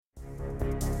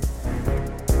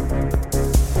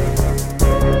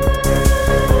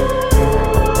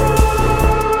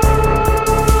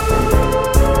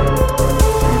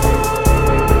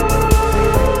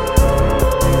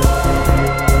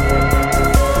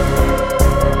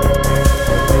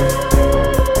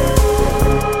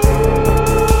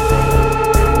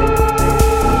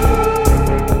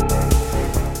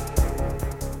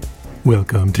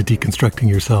Welcome to Deconstructing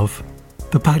Yourself,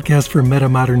 the podcast for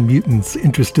meta-modern mutants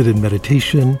interested in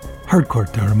meditation,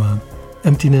 hardcore dharma,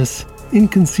 emptiness,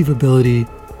 inconceivability,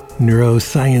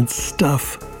 neuroscience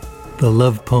stuff, the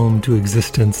love poem to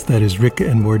existence that is Rick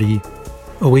and Morty,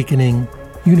 awakening,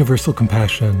 universal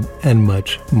compassion, and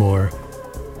much more.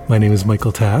 My name is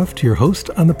Michael Taft, your host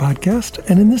on the podcast,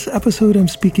 and in this episode I'm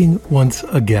speaking once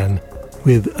again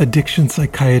with addiction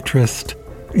psychiatrist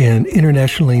and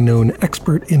internationally known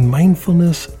expert in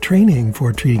mindfulness training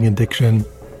for treating addiction,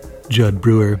 Jud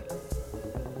Brewer.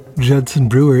 Judson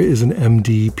Brewer is an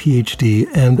MD, PhD,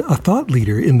 and a thought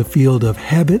leader in the field of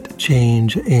habit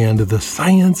change and the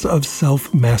science of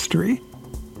self-mastery,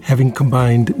 having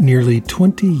combined nearly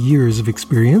 20 years of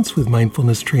experience with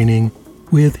mindfulness training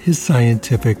with his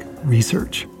scientific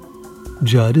research.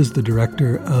 Jud is the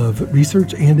Director of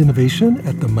Research and Innovation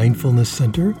at the Mindfulness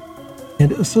Center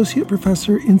and Associate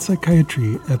Professor in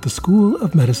Psychiatry at the School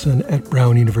of Medicine at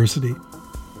Brown University,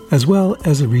 as well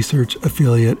as a research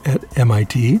affiliate at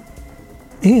MIT.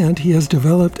 And he has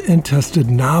developed and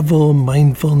tested novel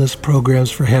mindfulness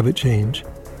programs for habit change,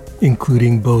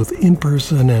 including both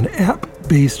in-person and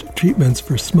app-based treatments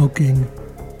for smoking,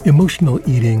 emotional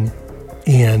eating,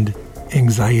 and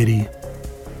anxiety.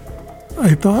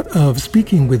 I thought of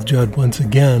speaking with Jud once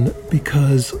again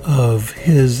because of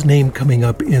his name coming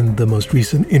up in the most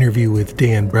recent interview with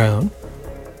Dan Brown.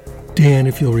 Dan,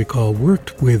 if you'll recall,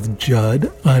 worked with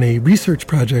Jud on a research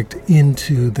project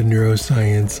into the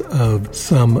neuroscience of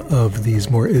some of these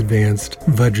more advanced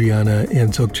Vajrayana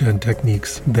and Dzogchen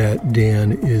techniques that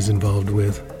Dan is involved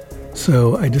with.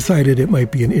 So I decided it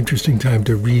might be an interesting time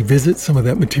to revisit some of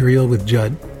that material with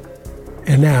Jud.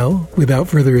 And now, without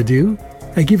further ado,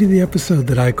 I give you the episode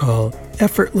that I call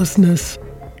Effortlessness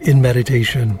in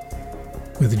Meditation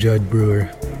with Jud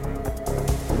Brewer.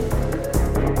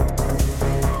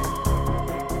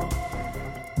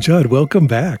 Jud, welcome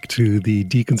back to the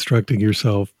Deconstructing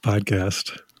Yourself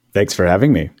podcast. Thanks for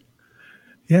having me.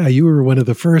 Yeah, you were one of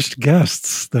the first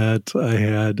guests that I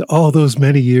had all those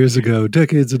many years ago,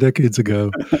 decades and decades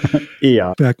ago.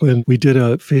 Yeah. Back when we did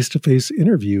a face-to-face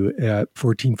interview at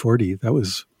 1440. That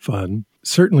was fun.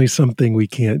 Certainly something we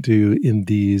can't do in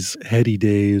these heady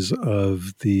days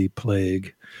of the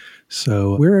plague.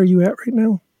 So where are you at right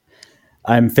now?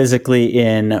 I'm physically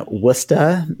in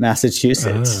Worcester,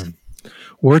 Massachusetts.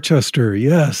 Worcester,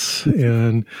 yes.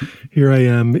 And here I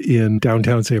am in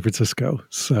downtown San Francisco.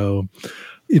 So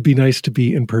it'd be nice to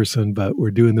be in person, but we're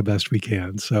doing the best we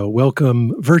can. So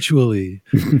welcome virtually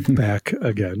back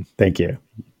again. Thank you.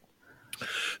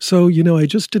 So, I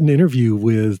just did an interview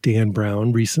with Dan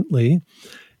Brown recently,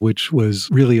 which was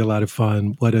really a lot of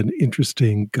fun. What an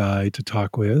interesting guy to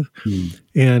talk with.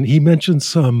 And he mentioned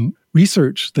some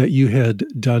research that you had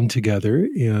done together,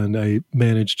 and I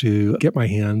managed to get my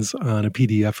hands on a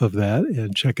PDF of that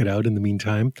and check it out in the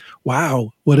meantime.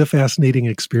 Wow, what a fascinating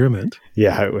experiment.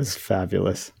 Yeah, it was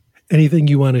fabulous. Anything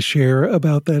you want to share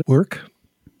about that work?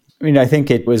 I think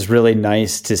it was really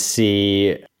nice to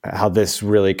see how this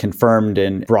really confirmed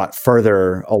and brought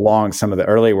further along some of the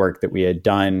early work that we had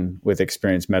done with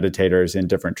experienced meditators in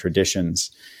different traditions.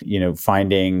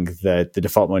 Finding that the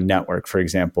default mode network, for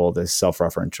example, this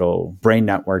self-referential brain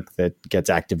network that gets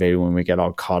activated when we get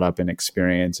all caught up in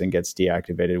experience and gets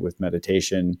deactivated with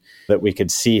meditation, that we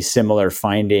could see similar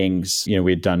findings.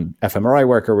 We'd done fMRI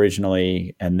work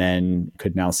originally and then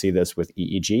could now see this with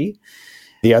EEG.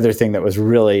 The other thing that was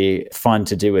really fun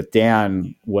to do with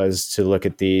Dan was to look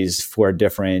at these 4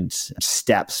 different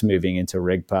steps moving into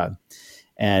Rigpa.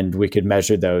 And we could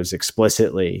measure those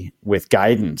explicitly with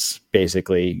guidance,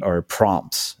 basically, or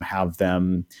prompts, have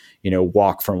them,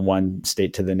 walk from one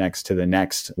state to the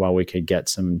next while we could get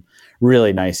some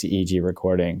really nice EEG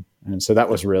recording. And so that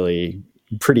was really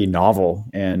pretty novel.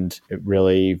 And it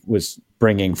really was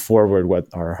bringing forward what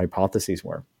our hypotheses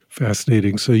were.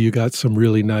 Fascinating. So you got some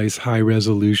really nice high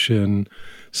resolution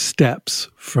steps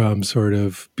from sort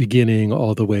of beginning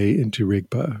all the way into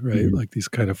Rigpa, right? Mm-hmm. Like these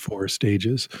kind of 4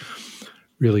 stages.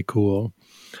 Really cool.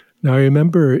 Now, I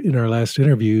remember in our last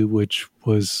interview, which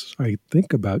was, I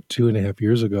think, about 2.5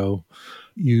 years ago,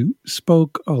 you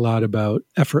spoke a lot about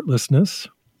effortlessness,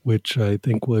 which I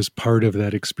think was part of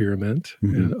that experiment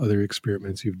and other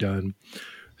experiments you've done.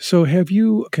 So have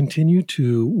you continued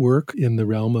to work in the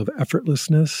realm of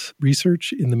effortlessness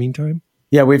research in the meantime?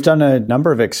 Yeah, we've done a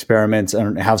number of experiments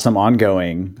and have some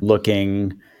ongoing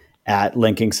looking at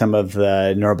linking some of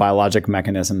the neurobiologic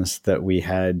mechanisms that we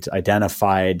had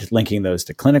identified, linking those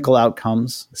to clinical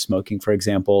outcomes, smoking, for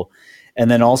example,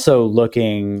 and then also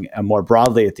looking more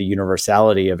broadly at the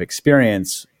universality of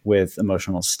experience with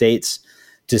emotional states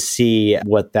to see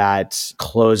what that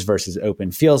closed versus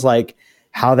open feels like,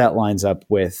 how that lines up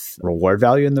with reward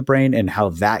value in the brain and how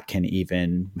that can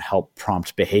even help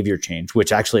prompt behavior change,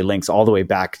 which actually links all the way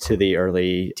back to the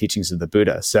early teachings of the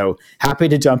Buddha. So happy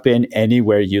to jump in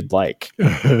anywhere you'd like.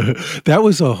 That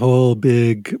was a whole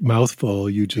big mouthful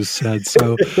you just said.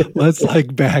 So let's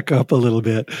back up a little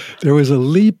bit. There was a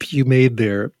leap you made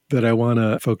there that I want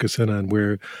to focus in on,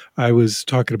 where I was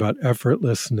talking about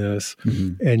effortlessness,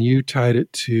 and you tied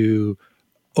it to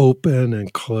open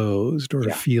and closed, or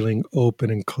feeling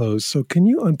open and closed. So can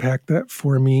you unpack that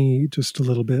for me just a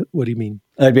little bit? What do you mean?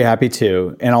 I'd be happy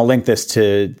to. And I'll link this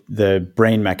to the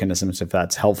brain mechanisms if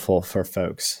that's helpful for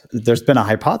folks. There's been a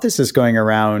hypothesis going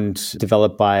around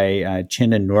developed by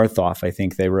Chin and Northoff. I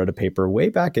think they wrote a paper way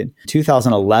back in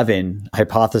 2011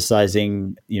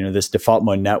 hypothesizing, this default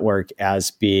mode network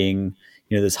as being,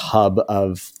 this hub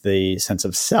of the sense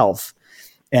of self.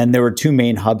 And there were two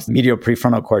main hubs, the medial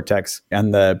prefrontal cortex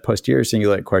and the posterior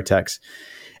cingulate cortex.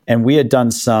 And we had done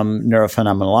some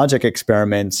neurophenomenologic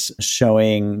experiments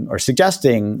showing or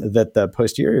suggesting that the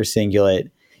posterior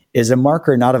cingulate is a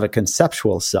marker not of a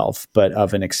conceptual self, but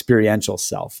of an experiential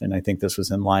self. And I think this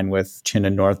was in line with Chin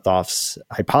and Northoff's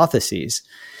hypotheses.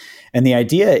 And the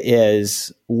idea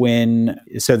is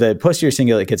so the posterior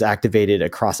cingulate gets activated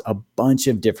across a bunch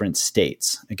of different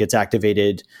states. It gets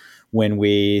activated when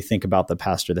we think about the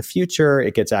past or the future.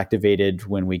 It gets activated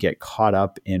when we get caught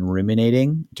up in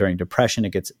ruminating during depression. It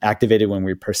gets activated when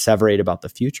we perseverate about the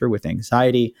future with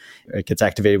anxiety. It gets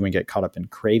activated when we get caught up in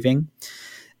craving.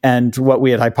 And what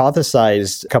we had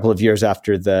hypothesized a couple of years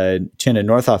after the Chin and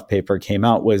Northoff paper came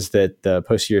out was that the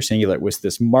posterior cingulate was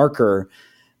this marker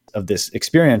of this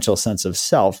experiential sense of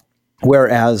self.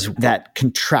 Whereas that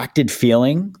contracted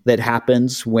feeling that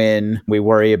happens when we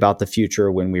worry about the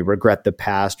future, when we regret the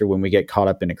past, or when we get caught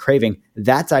up in a craving,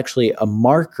 that's actually a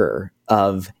marker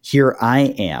of here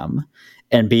I am.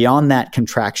 And beyond that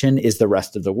contraction is the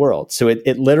rest of the world. So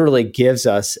it literally gives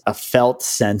us a felt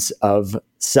sense of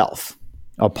self.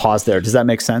 I'll pause there. Does that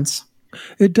make sense?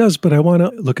 It does, but I want to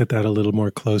look at that a little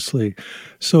more closely.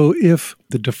 So if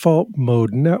the default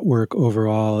mode network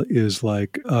overall is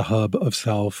like a hub of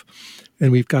self,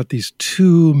 and we've got these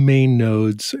two main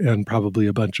nodes and probably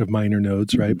a bunch of minor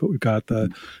nodes, right? But we've got the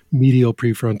medial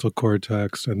prefrontal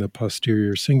cortex and the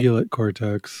posterior cingulate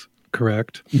cortex,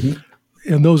 correct? Mm-hmm.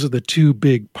 And those are the two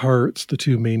big parts, the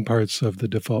two main parts of the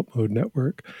default mode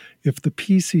network. If the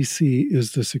PCC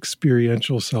is this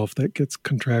experiential self that gets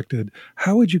contracted,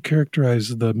 how would you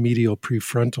characterize the medial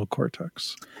prefrontal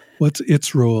cortex? What's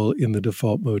its role in the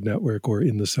default mode network or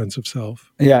in the sense of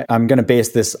self? Yeah, I'm going to base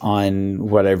this on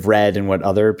what I've read and what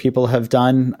other people have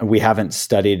done. We haven't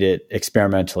studied it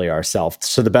experimentally ourselves.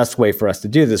 So the best way for us to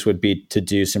do this would be to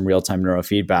do some real-time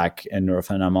neurofeedback and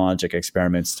neurophenomenologic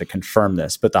experiments to confirm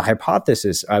this. But the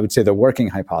hypothesis, I would say the working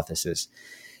hypothesis,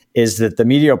 is that the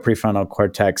medial prefrontal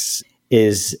cortex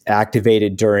is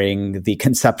activated during the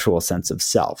conceptual sense of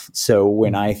self. So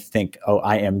when I think,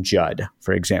 I am Jud,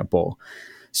 for example,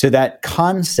 so that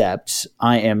concept,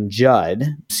 I am Jud,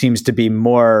 seems to be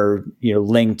more,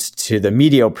 linked to the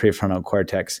medial prefrontal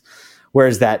cortex,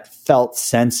 whereas that felt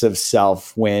sense of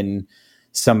self when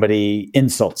somebody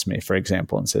insults me, for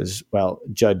example, and says, well,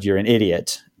 Jud, you're an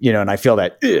idiot, and I feel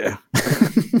that,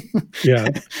 yeah,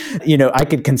 I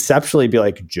could conceptually be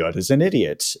like, Jud is an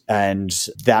idiot, and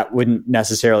that wouldn't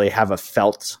necessarily have a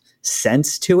felt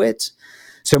sense to it.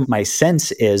 So my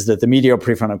sense is that the medial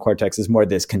prefrontal cortex is more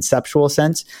this conceptual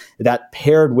sense that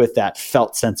paired with that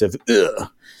felt sense of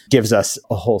gives us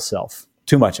a whole self,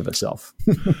 too much of a self.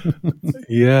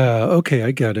 Yeah, okay,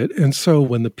 I get it. And so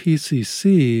when the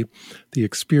PCC, the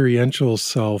experiential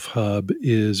self hub,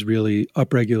 is really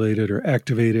upregulated or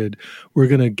activated, we're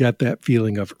going to get that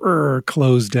feeling of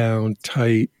closed down,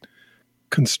 tight,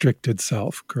 constricted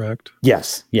self, correct?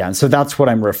 Yes. Yeah. And so that's what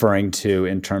I'm referring to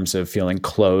in terms of feeling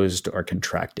closed or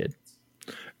contracted.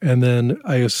 And then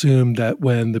I assume that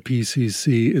when the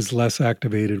PCC is less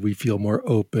activated, we feel more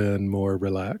open, more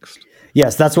relaxed.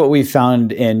 Yes, that's what we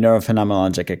found in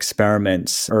neurophenomenologic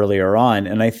experiments earlier on.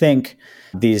 And I think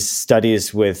these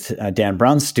studies with Dan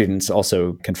Brown's students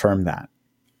also confirm that.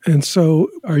 And so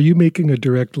are you making a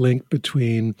direct link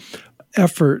between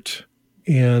effort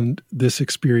and this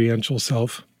experiential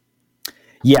self?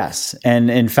 Yes. And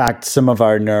in fact, some of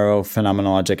our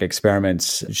neurophenomenologic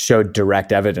experiments showed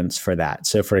direct evidence for that.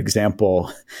 So for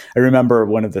example, I remember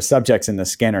one of the subjects in the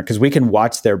scanner, because we can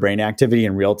watch their brain activity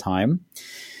in real time.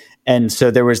 And so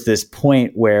there was this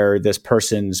point where this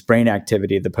person's brain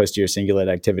activity, the posterior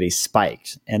cingulate activity,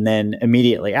 spiked. And then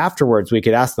immediately afterwards, we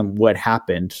could ask them what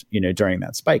happened, during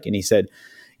that spike. And he said,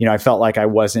 I felt like I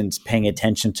wasn't paying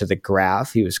attention to the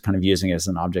graph. He was kind of using it as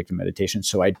an object of meditation.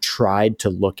 So I tried to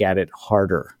look at it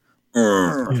harder.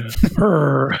 Yeah.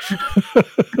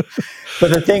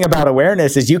 But the thing about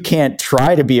awareness is you can't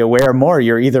try to be aware more.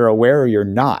 You're either aware or you're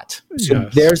not. So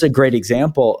Yes. There's a great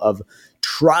example of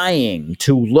trying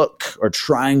to look or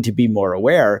trying to be more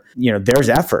aware. There's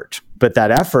effort, but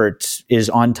that effort is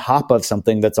on top of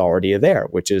something that's already there,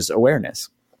 which is awareness.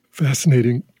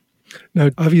 Fascinating. Now,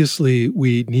 obviously,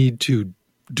 we need to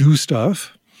do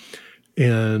stuff,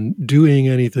 and doing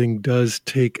anything does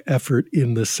take effort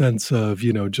in the sense of,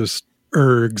 just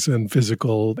ergs and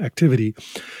physical activity.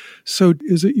 So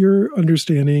is it your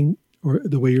understanding or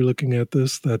the way you're looking at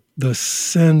this, that the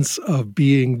sense of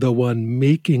being the one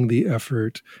making the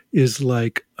effort is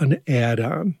like an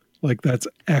add-on, like that's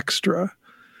extra?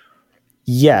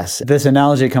 Yes. This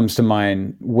analogy comes to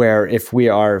mind where if we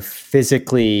are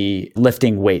physically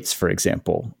lifting weights, for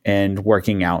example, and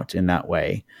working out in that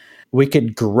way, we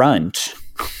could grunt.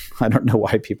 I don't know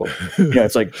why people,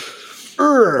 it's like,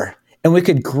 "Urgh." And we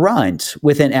could grunt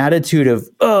with an attitude of,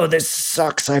 oh, this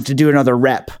sucks, I have to do another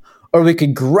rep. Or we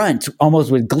could grunt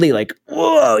almost with glee, like,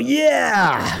 whoa,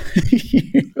 yeah.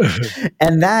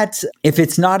 And that, if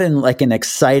it's not in like an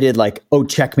excited, like, oh,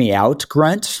 check me out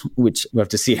grunt, which we have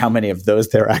to see how many of those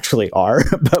there actually are.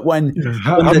 But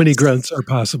how many grunts are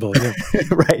possible? Yeah.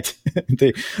 Right.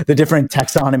 The different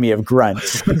taxonomy of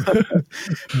grunts.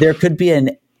 There could be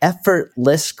an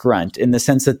effortless grunt in the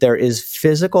sense that there is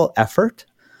physical effort,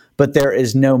 but there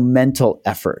is no mental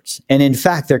effort. And in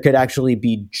fact, there could actually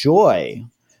be joy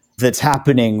that's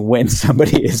happening when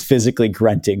somebody is physically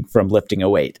grunting from lifting a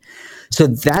weight. So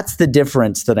that's the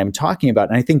difference that I'm talking about.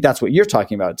 And I think that's what you're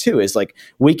talking about too, is like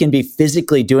we can be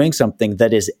physically doing something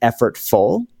that is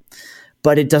effortful,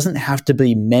 but it doesn't have to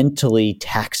be mentally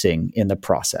taxing in the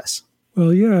process.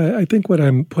 Well, yeah, I think what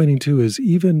I'm pointing to is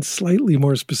even slightly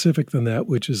more specific than that,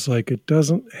 which is like it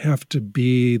doesn't have to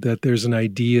be that there's an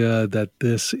idea that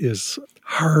this is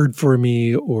hard for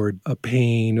me or a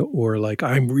pain or like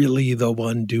I'm really the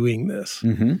one doing this,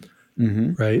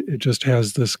 right? It just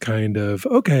has this kind of,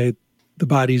 okay, the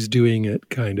body's doing it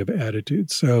kind of attitude.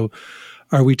 So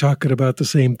are we talking about the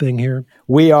same thing here?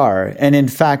 We are. And in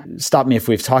fact, stop me if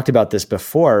we've talked about this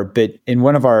before, but in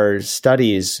one of our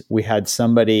studies, we had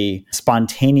somebody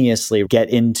spontaneously get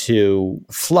into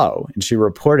flow. And she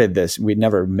reported this. We'd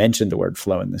never mentioned the word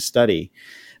flow in the study,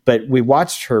 but we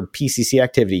watched her PCC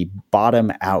activity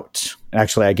bottom out.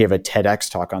 Actually, I gave a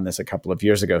TEDx talk on this a couple of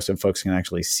years ago, so folks can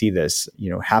actually see this,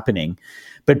 happening.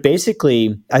 But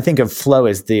basically, I think of flow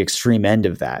as the extreme end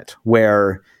of that,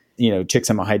 where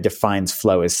Csikszentmihalyi defines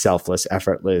flow as selfless,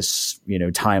 effortless,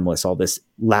 timeless, all this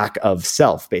lack of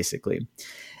self, basically.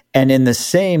 And in the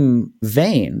same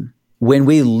vein, when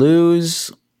we lose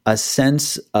a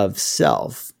sense of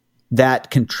self,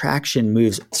 that contraction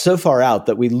moves so far out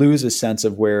that we lose a sense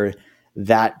of where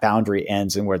that boundary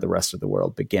ends and where the rest of the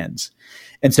world begins.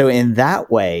 And so in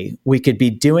that way, we could be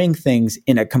doing things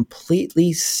in a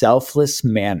completely selfless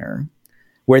manner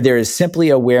where there is simply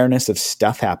awareness of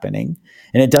stuff happening.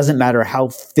 And it doesn't matter how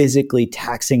physically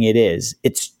taxing it is,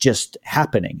 it's just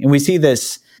happening. And we see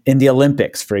this in the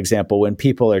Olympics, for example, when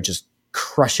people are just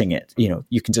crushing it.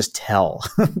 You can just tell.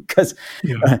 Because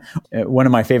one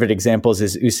of my favorite examples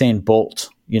is Usain Bolt,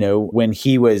 when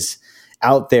he was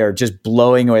out there just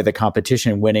blowing away the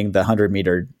competition, winning the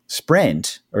 100-meter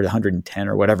sprint or the 110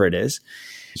 or whatever it is.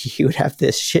 He would have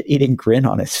this shit-eating grin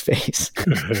on his face,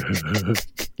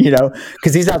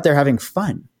 because he's out there having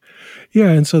fun. Yeah,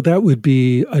 and so that would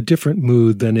be a different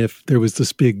mood than if there was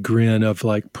this big grin of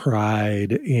like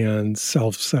pride and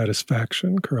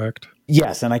self-satisfaction, correct?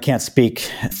 Yes, and I can't speak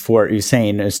for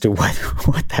Usain as to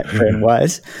what that grin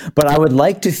was, but I would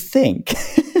like to think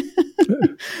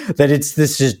that it's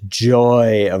this just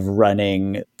joy of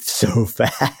running so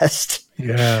fast.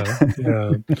 Yeah.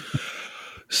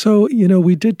 So,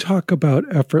 we did talk about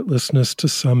effortlessness to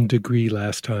some degree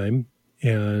last time,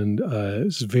 and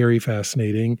it's very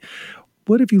fascinating.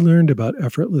 What have you learned about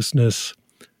effortlessness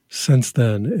since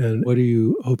then, and what do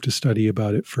you hope to study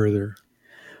about it further?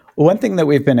 One thing that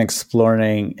we've been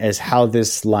exploring is how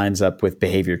this lines up with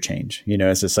behavior change.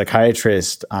 As a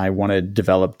psychiatrist, I want to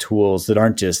develop tools that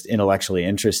aren't just intellectually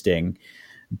interesting,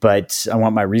 but I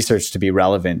want my research to be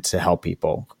relevant to help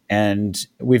people. And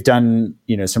we've done,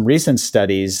 some recent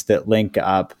studies that link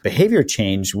up behavior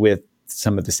change with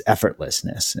some of this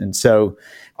effortlessness. And so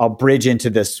I'll bridge into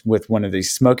this with one of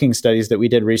these smoking studies that we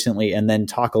did recently, and then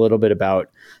talk a little bit about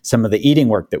some of the eating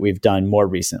work that we've done more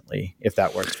recently, if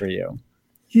that works for you.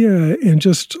 Yeah, and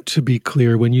just to be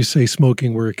clear, when you say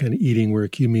smoking work and eating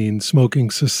work, you mean smoking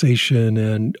cessation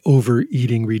and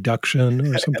overeating reduction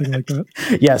or something like that?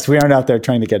 Yes, we aren't out there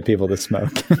trying to get people to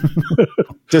smoke.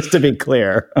 Just to be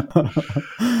clear.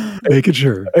 Making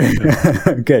sure.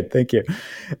 Yeah. Good, thank you.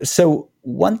 So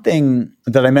one thing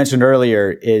that I mentioned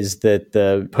earlier is that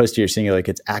the posterior cingulate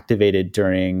gets activated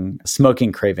during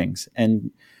smoking cravings.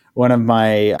 And one of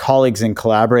my colleagues and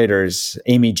collaborators,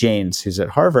 Amy Janes, who's at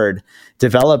Harvard,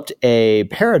 developed a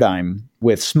paradigm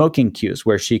with smoking cues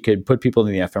where she could put people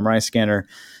in the fMRI scanner,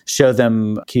 show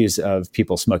them cues of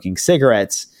people smoking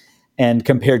cigarettes, and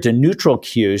compared to neutral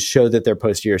cues, show that their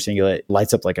posterior cingulate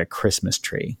lights up like a Christmas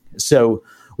tree. So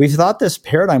we thought this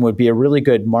paradigm would be a really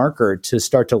good marker to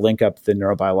start to link up the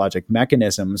neurobiologic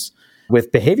mechanisms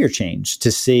with behavior change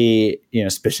to see,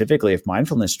 specifically if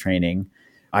mindfulness training,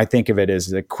 I think of it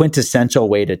as a quintessential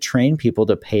way to train people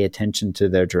to pay attention to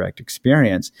their direct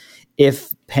experience.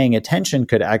 If paying attention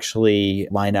could actually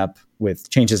line up with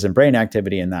changes in brain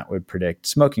activity, and that would predict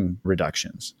smoking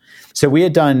reductions. So we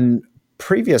had done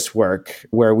previous work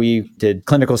where we did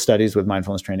clinical studies with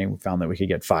mindfulness training. We found that we could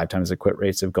get 5 times the quit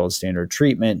rates of gold standard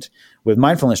treatment with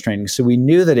mindfulness training. So we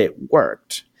knew that it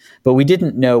worked, but we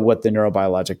didn't know what the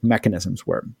neurobiologic mechanisms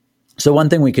were. So one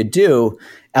thing we could do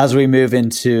as we move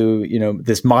into,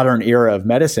 this modern era of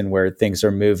medicine where things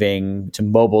are moving to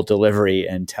mobile delivery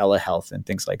and telehealth and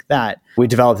things like that, we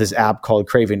developed this app called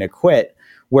Craving to Quit,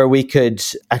 where we could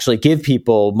actually give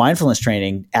people mindfulness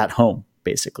training at home,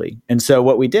 basically. And so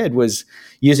what we did was,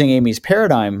 using Amy's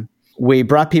paradigm, we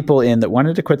brought people in that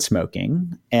wanted to quit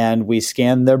smoking, and we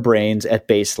scanned their brains at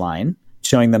baseline,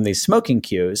 showing them these smoking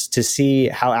cues to see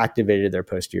how activated their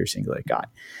posterior cingulate got.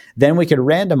 Then we could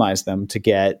randomize them to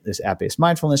get this app-based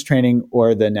mindfulness training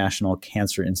or the National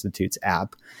Cancer Institute's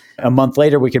app. A month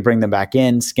later, we could bring them back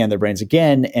in, scan their brains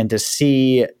again, and to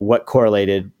see what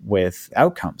correlated with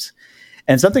outcomes.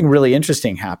 And something really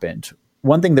interesting happened.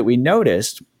 One thing that we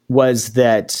noticed was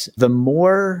that the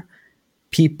more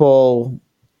people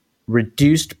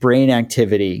reduced brain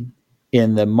activity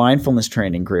in the mindfulness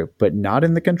training group, but not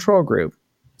in the control group.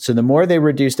 So the more they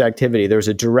reduced activity, there was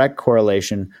a direct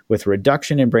correlation with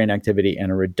reduction in brain activity and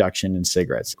a reduction in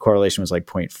cigarettes. Correlation was like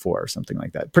 0.4 or something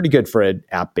like that. Pretty good for an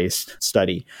app-based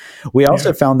study. We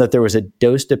also found that there was a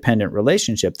dose-dependent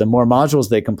relationship. The more modules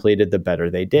they completed, the better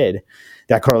they did.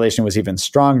 That correlation was even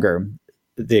stronger.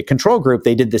 The control group,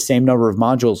 they did the same number of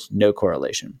modules, no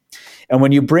correlation. And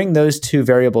when you bring those two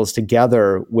variables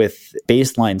together with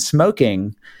baseline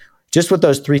smoking, just with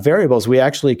those 3 variables, we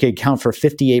actually could count for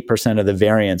 58% of the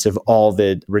variance of all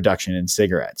the reduction in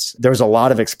cigarettes. There was a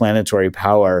lot of explanatory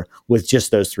power with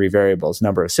just those 3 variables: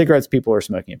 number of cigarettes people were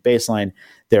smoking at baseline,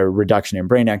 their reduction in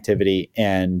brain activity,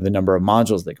 and the number of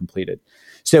modules they completed.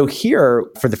 So here,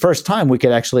 for the first time, we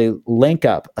could actually link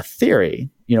up a theory.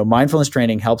 Mindfulness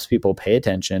training helps people pay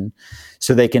attention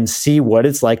so they can see what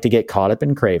it's like to get caught up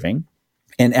in craving.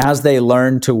 And as they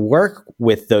learn to work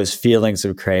with those feelings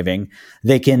of craving,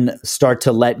 they can start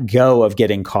to let go of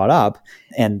getting caught up.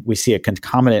 And we see a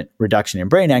concomitant reduction in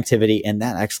brain activity, and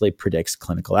that actually predicts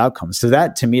clinical outcomes. So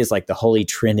that, to me, is like the holy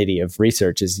trinity of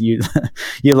research: is you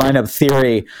line up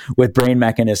theory with brain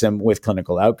mechanism with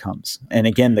clinical outcomes. And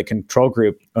again, the control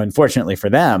group, unfortunately for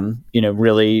them,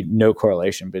 really no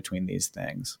correlation between these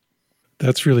things.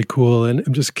 That's really cool. And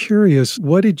I'm just curious,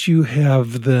 what did you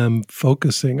have them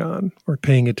focusing on or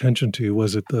paying attention to?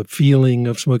 Was it the feeling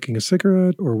of smoking a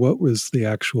cigarette, or what was the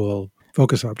actual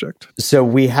focus object? So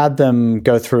we had them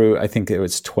go through, I think it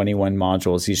was 21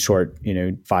 modules, these short,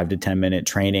 5 to 10 minute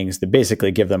trainings that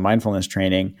basically give them mindfulness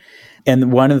training.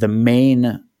 And one of the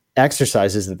main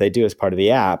exercises that they do as part of the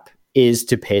app is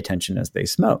to pay attention as they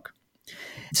smoke.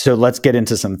 So let's get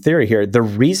into some theory here. The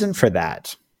reason for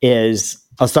that is,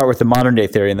 I'll start with the modern day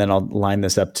theory, and then I'll line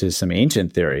this up to some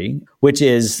ancient theory, which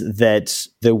is that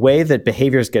the way that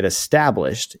behaviors get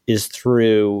established is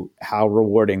through how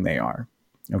rewarding they are.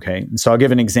 Okay. And so I'll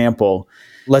give an example.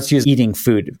 Let's use eating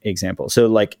food example. So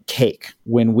like cake.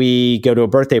 When we go to a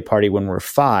birthday party when we're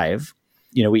 5,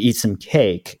 we eat some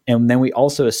cake, and then we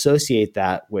also associate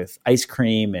that with ice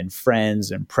cream and friends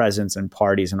and presents and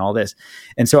parties and all this.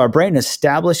 And so our brain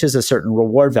establishes a certain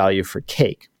reward value for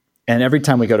cake. And every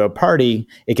time we go to a party,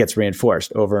 it gets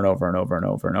reinforced over and over and over and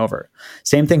over and over.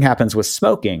 Same thing happens with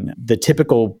smoking. The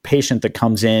typical patient that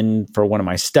comes in for one of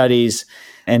my studies,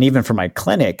 and even for my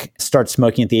clinic, starts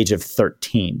smoking at the age of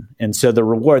 13. And so the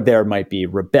reward there might be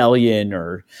rebellion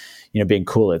or being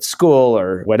cool at school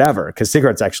or whatever, because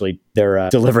cigarettes actually, they're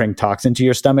delivering toxin to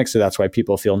your stomach. So that's why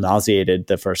people feel nauseated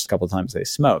the first couple of times they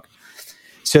smoke.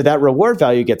 So that reward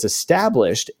value gets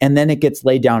established and then it gets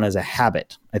laid down as a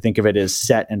habit. I think of it as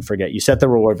set and forget. You set the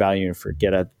reward value and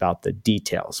forget about the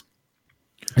details.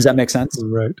 Does that make sense?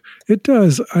 Right. It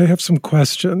does. I have some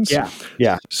questions. Yeah.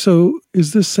 Yeah. So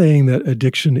is this saying that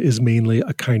addiction is mainly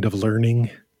a kind of learning?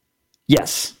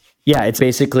 Yes. Yeah. It's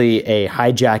basically a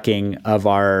hijacking of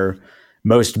our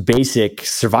most basic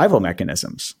survival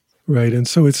mechanisms. Right. And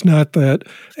so it's not that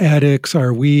addicts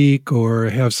are weak or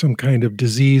have some kind of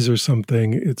disease or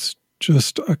something. It's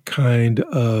just a kind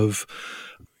of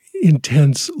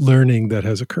intense learning that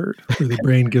has occurred where the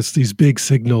brain gets these big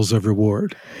signals of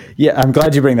reward. Yeah, I'm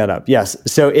glad you bring that up. Yes.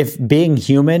 So if being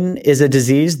human is a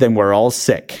disease, then we're all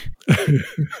sick.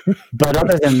 But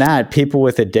other than that, people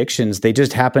with addictions, they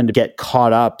just happen to get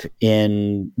caught up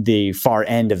in the far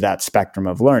end of that spectrum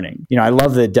of learning. I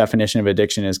love the definition of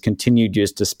addiction as continued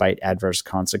use despite adverse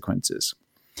consequences.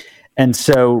 And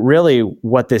so really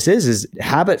what this is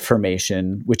habit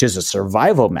formation, which is a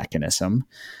survival mechanism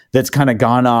that's kind of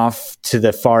gone off to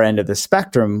the far end of the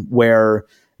spectrum where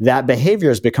that behavior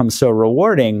has become so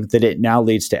rewarding that it now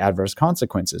leads to adverse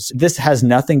consequences. This has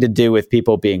nothing to do with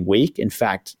people being weak. In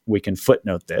fact, we can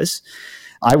footnote this.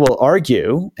 I will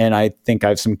argue, and I think I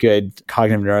have some good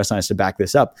cognitive neuroscience to back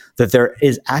this up, that there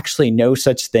is actually no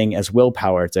such thing as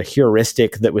willpower. It's a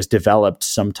heuristic that was developed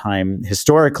sometime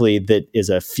historically that is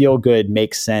a feel-good,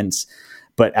 makes sense,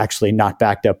 but actually not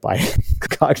backed up by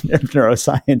cognitive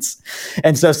neuroscience.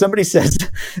 And so if somebody says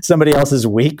somebody else is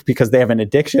weak because they have an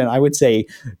addiction, I would say,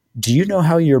 do you know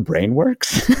how your brain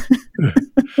works?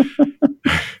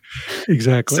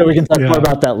 Exactly. So we can talk more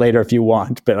about that later if you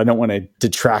want, but I don't want to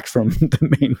detract from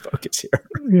the main focus here.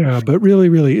 Yeah, but really,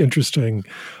 really interesting.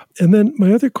 And then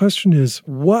my other question is,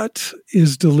 what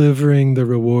is delivering the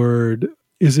reward?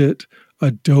 Is it a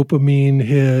dopamine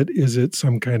hit? Is it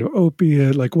some kind of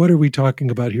opiate? Like, what are we talking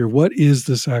about here? What is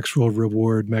this actual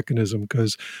reward mechanism?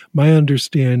 Because my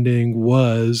understanding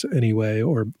was, anyway,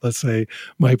 or let's say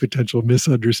my potential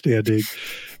misunderstanding,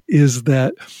 is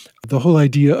that the whole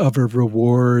idea of a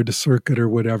reward circuit or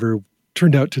whatever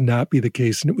turned out to not be the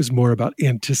case, and it was more about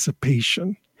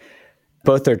anticipation.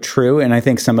 Both are true, and I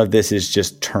think some of this is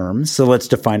just terms. So let's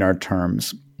define our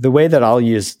terms. The way that I'll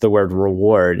use the word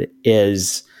reward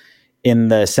is in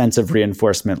the sense of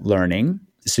reinforcement learning.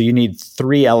 So you need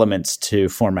three elements to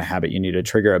form a habit. You need a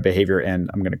trigger, a behavior, and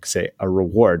I'm going to say a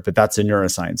reward, but that's a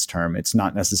neuroscience term. It's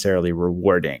not necessarily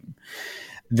rewarding.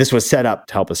 This was set up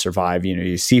to help us survive.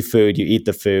 You see food, you eat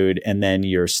the food, and then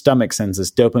your stomach sends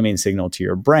this dopamine signal to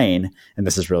your brain, and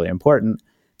this is really important,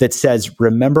 that says,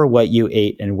 remember what you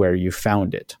ate and where you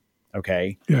found it.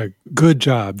 Okay? Yeah, good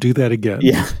job. Do that again.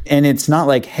 Yeah. And it's not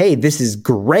like, hey, this is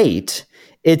great.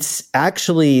 It's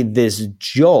actually this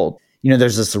jolt.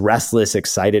 There's this restless,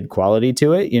 excited quality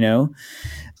to it,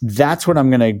 That's what I'm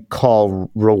going to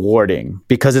call rewarding,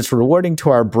 because it's rewarding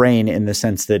to our brain in the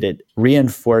sense that it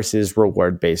reinforces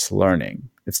reward-based learning.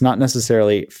 It's not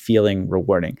necessarily feeling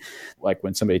rewarding. Like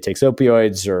when somebody takes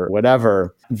opioids or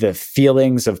whatever, the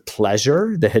feelings of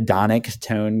pleasure, the hedonic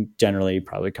tone generally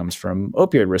probably comes from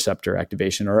opioid receptor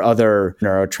activation or other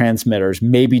neurotransmitters.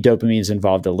 Maybe dopamine is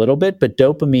involved a little bit, but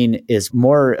dopamine is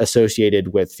more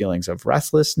associated with feelings of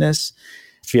restlessness,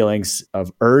 feelings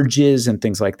of urges and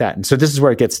things like that. And so this is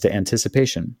where it gets to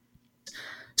anticipation.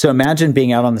 So imagine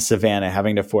being out on the savannah,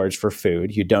 having to forage for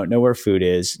food. You don't know where food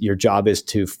is. Your job is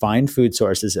to find food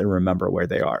sources and remember where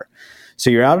they are. So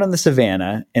you're out on the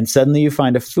savannah and suddenly you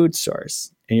find a food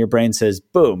source and your brain says,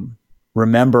 boom,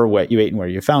 remember what you ate and where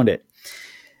you found it.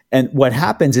 And what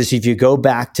happens is if you go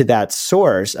back to that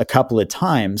source a couple of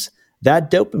times, that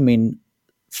dopamine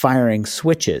firing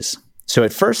switches. So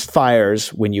it first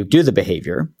fires when you do the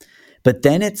behavior, but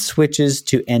then it switches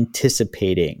to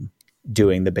anticipating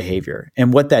doing the behavior.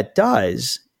 And what that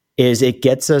does is it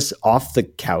gets us off the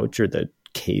couch or the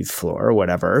cave floor or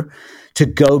whatever to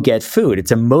go get food.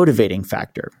 It's a motivating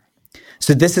factor.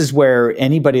 So this is where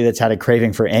anybody that's had a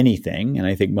craving for anything, and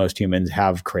I think most humans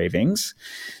have cravings,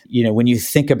 when you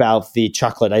think about the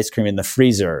chocolate ice cream in the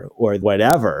freezer or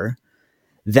whatever,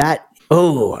 that,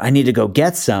 oh, I need to go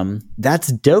get some,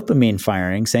 that's dopamine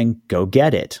firing saying, go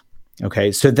get it.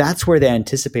 Okay, so that's where the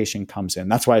anticipation comes in.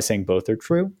 That's why I'm saying both are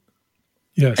true.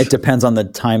 Yes. It depends on the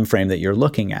time frame that you're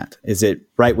looking at. Is it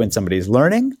right when somebody's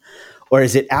learning, or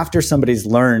is it after somebody's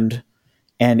learned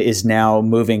and is now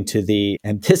moving to the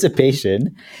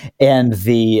anticipation and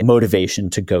the motivation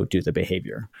to go do the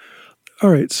behavior? All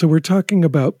right. So we're talking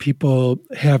about people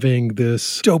having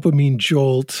this dopamine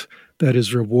jolt that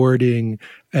is rewarding,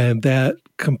 and that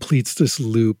completes this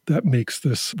loop that makes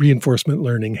this reinforcement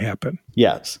learning happen.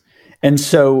 Yes. And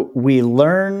so we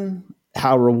learn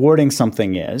how rewarding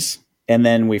something is. and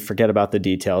then we forget about the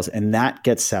details, and that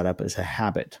gets set up as a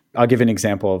habit. I'll give an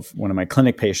example of one of my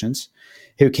clinic patients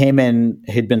who came in,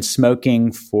 he'd been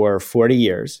smoking for 40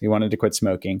 years. He wanted to quit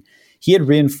smoking. He had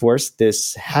reinforced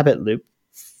this habit loop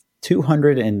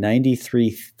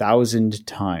 293,000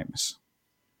 times.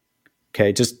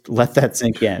 Okay, just let that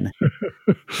sink in.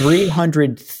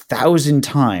 300,000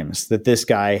 times that this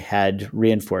guy had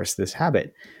reinforced this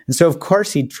habit. And so, of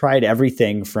course, he tried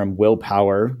everything from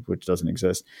willpower, which doesn't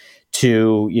exist,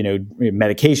 to,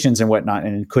 medications and whatnot,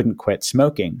 and couldn't quit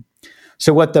smoking.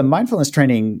 So what the mindfulness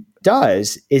training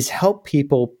does is help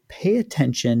people pay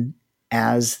attention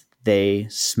as they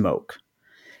smoke.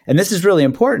 And this is really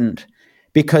important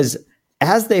because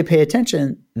as they pay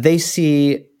attention, they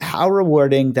see how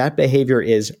rewarding that behavior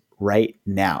is right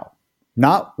now.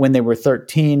 Not when they were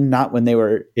 13, not when they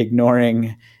were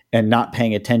ignoring and not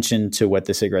paying attention to what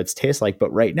the cigarettes taste like,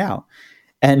 but right now.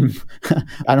 And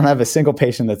I don't have a single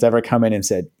patient that's ever come in and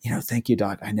said, thank you,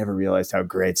 doc. I never realized how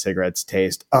great cigarettes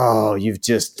taste. Oh, you've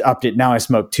just upped it. Now I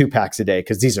smoke 2 packs a day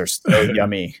because these are so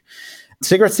yummy.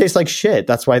 Cigarettes taste like shit.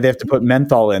 That's why they have to put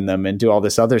menthol in them and do all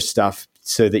this other stuff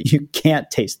so that you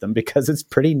can't taste them because it's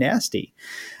pretty nasty.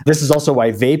 This is also why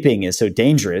vaping is so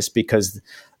dangerous, because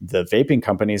the vaping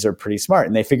companies are pretty smart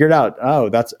and they figured out, oh,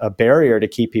 that's a barrier to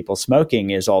keep people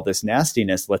smoking is all this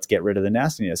nastiness. Let's get rid of the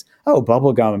nastiness. Oh,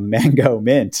 bubblegum, mango,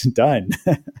 mint, done.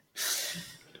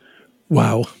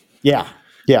 Wow. Yeah.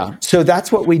 Yeah. So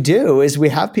that's what we do is we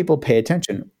have people pay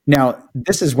attention. Now,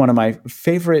 this is one of my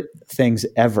favorite things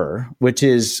ever, which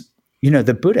is,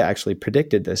 the Buddha actually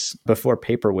predicted this before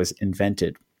paper was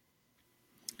invented.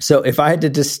 So if I had to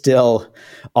distill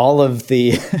all of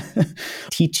the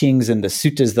teachings and the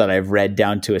suttas that I've read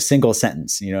down to a single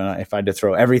sentence, if I had to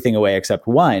throw everything away except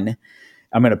one,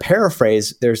 I'm going to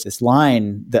paraphrase. There's this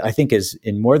line that I think is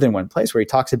in more than one place where he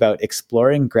talks about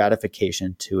exploring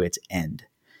gratification to its end.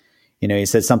 He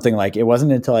said something like, it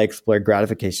wasn't until I explored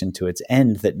gratification to its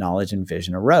end that knowledge and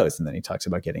vision arose. And then he talks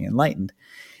about getting enlightened.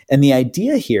 And the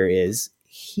idea here is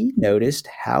he noticed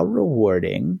how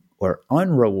rewarding or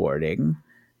unrewarding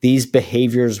these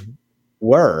behaviors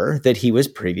were that he was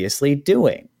previously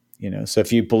doing. So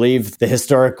if you believe the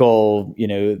historical,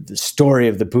 the story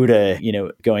of the Buddha,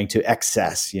 going to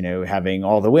excess, having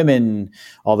all the women,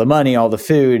 all the money, all the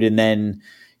food, and then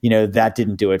that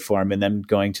didn't do it for him. And then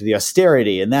going to the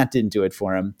austerity, and that didn't do it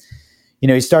for him.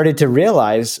 He started to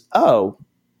realize,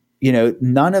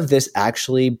 none of this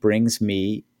actually brings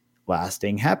me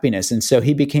lasting happiness. And so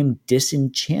he became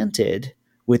disenchanted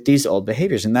with these old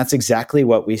behaviors. And that's exactly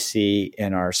what we see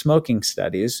in our smoking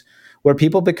studies, where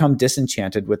people become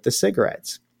disenchanted with the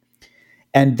cigarettes.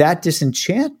 And that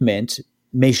disenchantment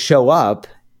may show up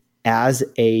as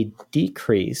a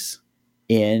decrease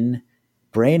in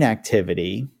brain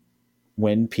activity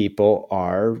when people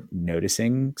are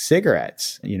noticing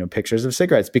cigarettes, pictures of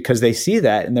cigarettes, because they see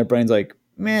that and their brain's like,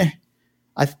 meh,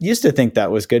 I used to think that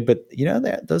was good, but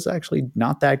those are actually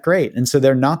not that great. And so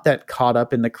they're not that caught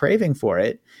up in the craving for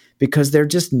it because they're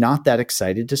just not that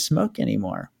excited to smoke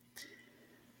anymore,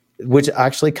 which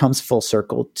actually comes full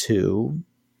circle to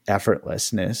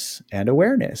effortlessness and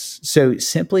awareness. So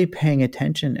simply paying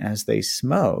attention as they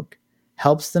smoke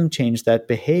helps them change that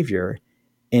behavior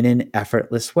in an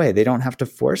effortless way. They don't have to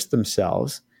force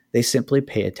themselves. They simply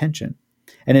pay attention.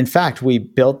 And in fact, we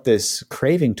built this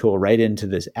craving tool right into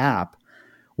this app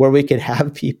where we could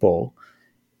have people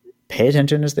pay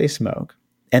attention as they smoke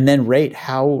and then rate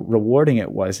how rewarding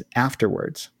it was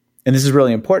afterwards. And this is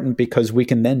really important because we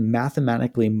can then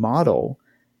mathematically model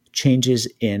changes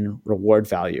in reward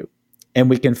value. And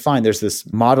we can find there's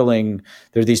this modeling,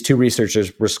 there are these two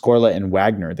researchers, Rescorla and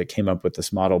Wagner, that came up with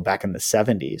this model back in the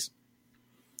 70s.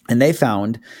 And they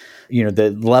found,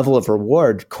 the level of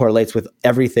reward correlates with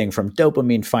everything from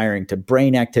dopamine firing to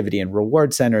brain activity and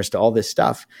reward centers to all this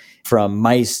stuff, from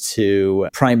mice to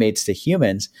primates to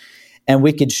humans. And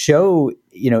we could show,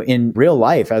 in real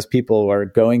life, as people are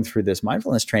going through this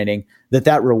mindfulness training,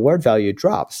 that reward value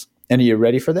drops. And are you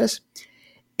ready for this?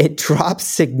 It drops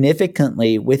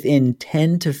significantly within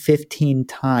 10 to 15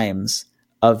 times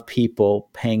of people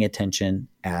paying attention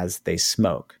as they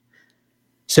smoke.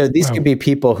 So these could be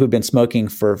people who've been smoking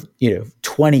for,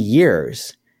 20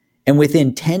 years. And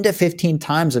within 10 to 15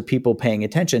 times of people paying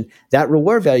attention, that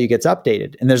reward value gets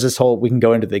updated. And there's this whole, we can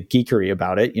go into the geekery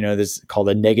about it, this is called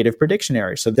a negative prediction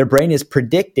error. So their brain is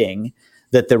predicting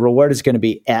that the reward is going to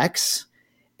be X.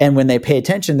 And when they pay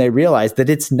attention, they realize that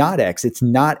it's not X. It's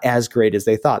not as great as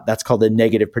they thought. That's called a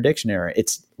negative prediction error.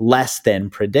 It's less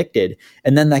than predicted.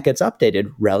 And then that gets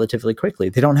updated relatively quickly.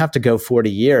 They don't have to go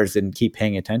 40 years and keep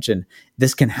paying attention.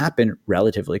 This can happen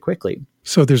relatively quickly.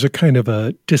 So there's a kind of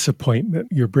a disappointment.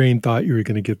 Your brain thought you were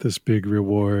going to get this big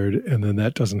reward, and then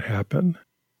that doesn't happen.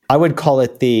 I would call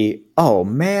it the, oh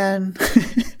man,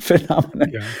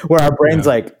 phenomenon, where our brain's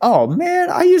like, oh man,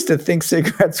 I used to think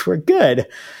cigarettes were good.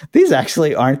 These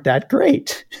actually aren't that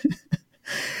great.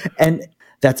 And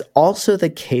that's also the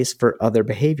case for other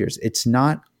behaviors. It's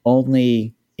not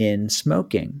only in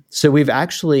smoking. So we've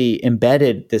actually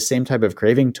embedded the same type of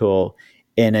craving tool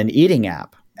in an eating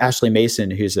app. Ashley Mason,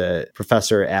 who's a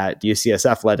professor at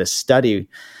UCSF, led a study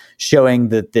showing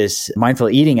that this mindful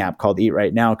eating app called Eat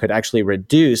Right Now could actually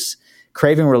reduce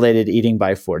craving-related eating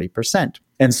by 40%.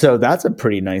 And so that's a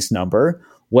pretty nice number.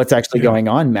 What's actually going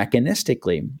on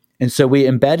mechanistically? And so we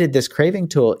embedded this craving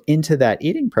tool into that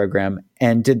eating program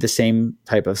and did the same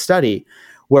type of study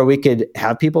where we could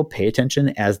have people pay attention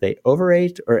as they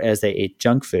overate or as they ate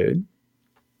junk food,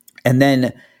 and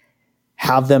then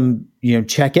have them,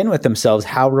 check in with themselves.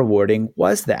 How rewarding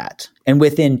was that? And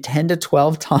within 10 to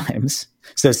 12 times,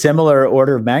 so similar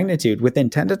order of magnitude, within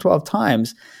 10 to 12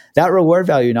 times, that reward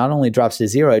value not only drops to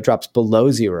zero, it drops below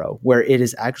zero, where it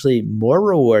is actually more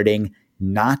rewarding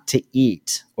not to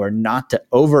eat or not to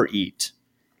overeat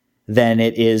than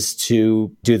it is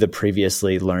to do the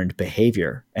previously learned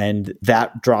behavior. And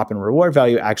that drop in reward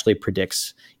value actually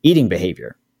predicts eating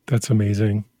behavior. That's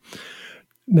amazing.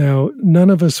 Now, none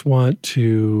of us want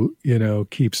to,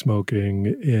 keep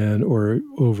smoking or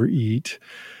overeat.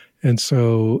 And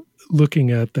so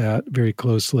looking at that very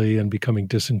closely and becoming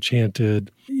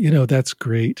disenchanted, that's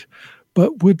great.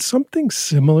 But would something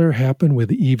similar happen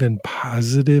with even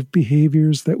positive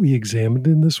behaviors that we examined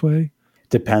in this way?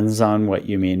 Depends on what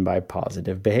you mean by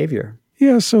positive behavior.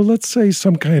 Yeah, so let's say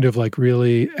some kind of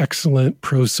really excellent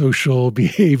pro-social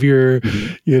behavior,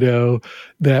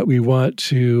 that we want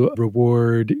to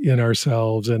reward in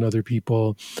ourselves and other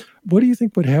people. What do you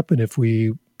think would happen if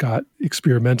we got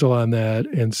experimental on that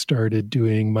and started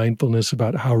doing mindfulness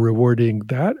about how rewarding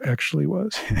that actually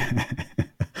was?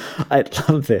 I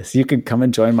love this. You can come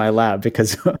and join my lab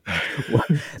because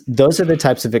those are the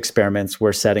types of experiments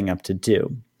we're setting up to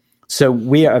do. So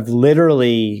we have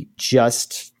literally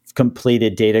just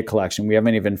completed data collection. We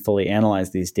haven't even fully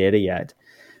analyzed these data yet,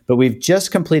 but we've just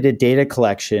completed data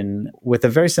collection with a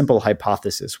very simple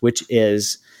hypothesis, which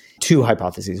is two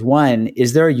hypotheses. One,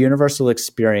 is there a universal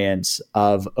experience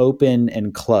of open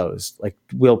and closed? Like,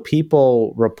 will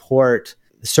people report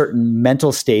certain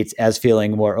mental states as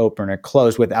feeling more open or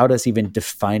closed without us even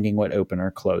defining what open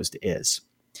or closed is?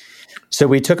 So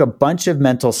we took a bunch of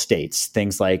mental states,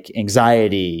 things like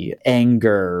anxiety,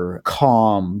 anger,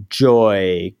 calm,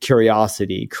 joy,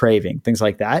 curiosity, craving, things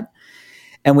like that.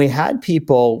 And we had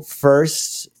people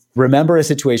first remember a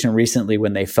situation recently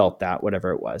when they felt that,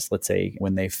 whatever it was, let's say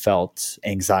when they felt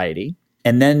anxiety.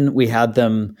 And then we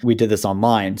did this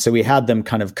online. So we had them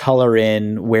kind of color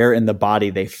in where in the body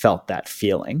they felt that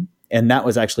feeling. And that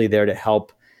was actually there to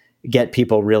help get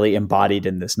people really embodied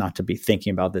in this, not to be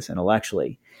thinking about this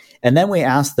intellectually. And then we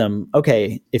asked them,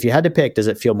 okay, if you had to pick, does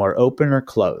it feel more open or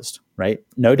closed, right?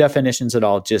 No definitions at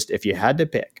all, just if you had to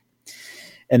pick.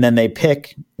 And then they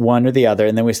pick one or the other.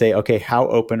 And then we say, okay, how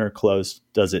open or closed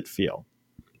does it feel?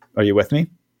 Are you with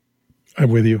me? I'm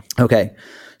with you. Okay.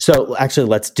 So actually,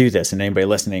 let's do this. And anybody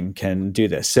listening can do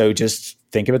this. So just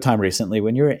think of a time recently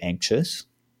when you were anxious.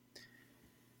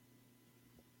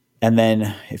 And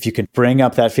then if you can bring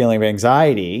up that feeling of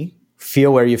anxiety,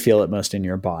 feel where you feel it most in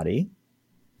your body.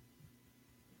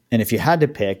 And if you had to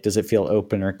pick, does it feel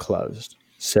open or closed?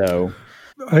 So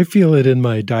I feel it in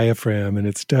my diaphragm, and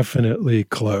it's definitely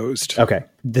closed. Okay.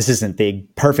 This isn't the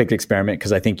perfect experiment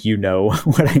because I think you know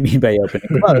what I mean by open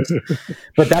and closed.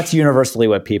 But that's universally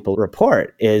what people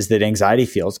report, is that anxiety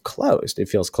feels closed. It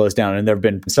feels closed down. And there have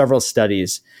been several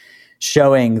studies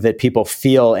showing that people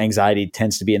feel anxiety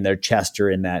tends to be in their chest or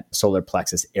in that solar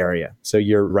plexus area. So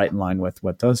you're right in line with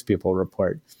what those people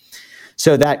report.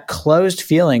 So that closed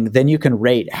feeling, then you can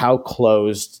rate how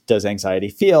closed does anxiety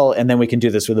feel. And then we can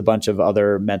do this with a bunch of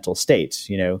other mental states,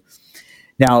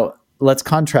 Now, let's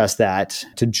contrast that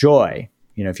to joy.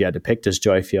 If you had to pick, does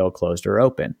joy feel closed or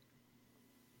open?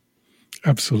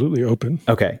 Absolutely open.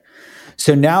 Okay.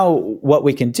 So now what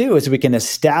we can do is we can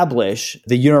establish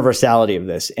the universality of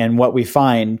this. And what we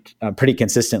find pretty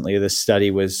consistently, this study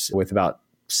was with about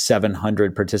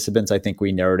 700 participants. I think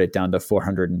we narrowed it down to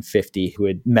 450 who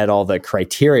had met all the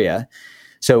criteria.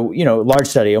 So, large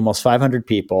study, almost 500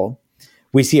 people.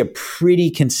 We see a pretty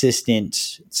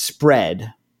consistent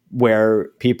spread where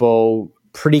people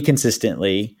pretty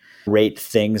consistently rate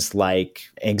things like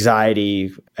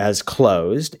anxiety as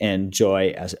closed and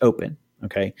joy as open.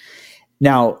 Okay.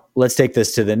 Now, let's take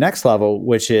this to the next level,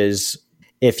 which is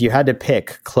if you had to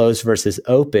pick closed versus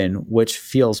open, which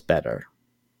feels better?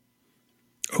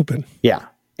 Open. Yeah.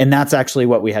 And that's actually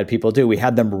what we had people do. We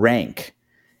had them rank.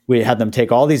 We had them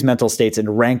take all these mental states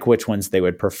and rank which ones they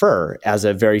would prefer as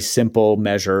a very simple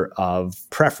measure of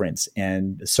preference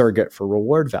and surrogate for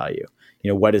reward value.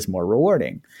 What is more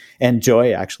rewarding? And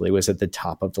joy actually was at the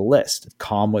top of the list.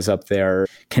 Calm was up there.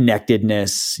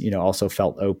 Connectedness, also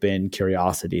felt open,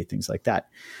 curiosity, things like that.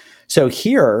 So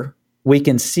here we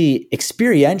can see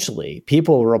experientially,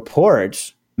 people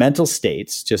report mental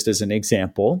states, just as an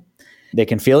example. They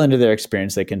can feel into their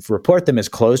experience. They can report them as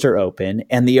closed or open.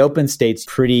 And the open states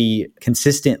pretty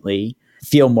consistently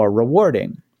feel more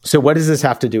rewarding. So what does this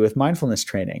have to do with mindfulness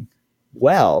training?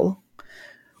 Well,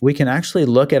 we can actually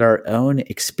look at our own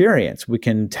experience. We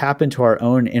can tap into our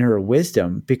own inner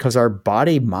wisdom because our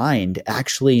body-mind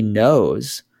actually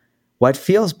knows what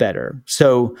feels better.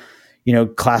 So,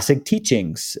 classic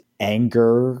teachings,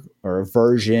 anger or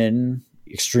aversion,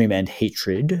 extreme end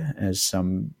hatred, as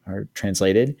some are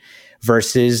translated,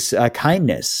 versus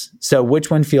kindness. So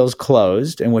which one feels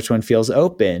closed and which one feels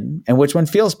open and which one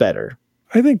feels better?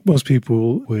 I think most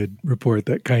people would report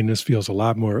that kindness feels a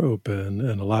lot more open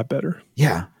and a lot better.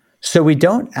 Yeah. So we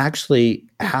don't actually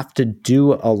have to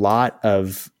do a lot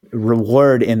of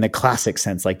reward in the classic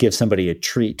sense, like give somebody a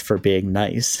treat for being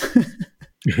nice.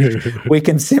 We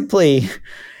can simply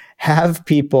have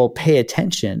people pay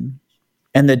attention.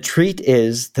 And the treat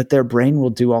is that their brain will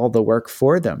do all the work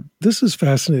for them. This is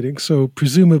fascinating. So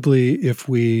presumably, if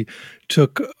we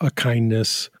took a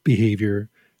kindness behavior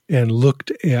and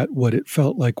looked at what it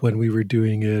felt like when we were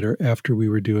doing it or after we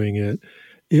were doing it,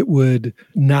 it would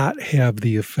not have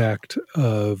the effect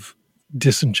of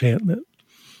disenchantment,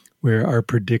 where our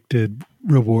predicted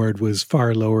reward was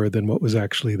far lower than what was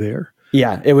actually there.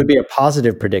 Yeah, it would be a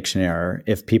positive prediction error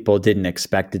if people didn't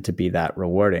expect it to be that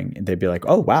rewarding. They'd be like,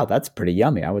 oh, wow, that's pretty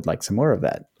yummy. I would like some more of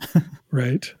that.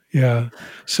 Right. Yeah.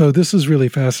 So this is really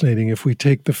fascinating. If we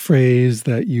take the phrase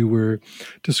that you were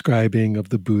describing of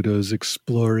the Buddhas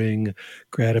exploring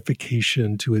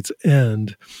gratification to its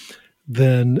end,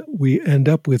 then we end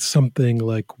up with something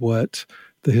like what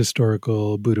the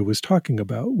historical Buddha was talking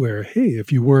about, where, hey,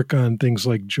 if you work on things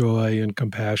like joy and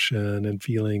compassion and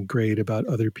feeling great about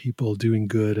other people doing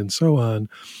good and so on,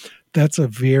 that's a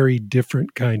very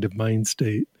different kind of mind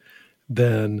state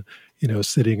than,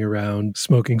 sitting around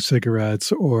smoking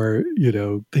cigarettes or,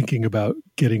 thinking about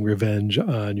getting revenge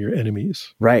on your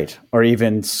enemies. Right. Or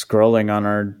even scrolling on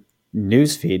our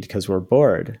newsfeed because we're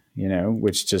bored,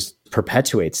 which just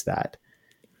perpetuates that.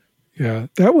 Yeah,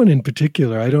 that one in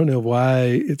particular, I don't know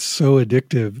why it's so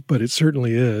addictive, but it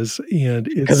certainly is. And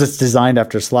because it's designed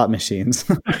after slot machines.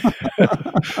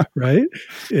 Right?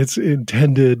 Its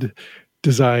intended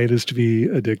design is to be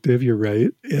addictive, you're right.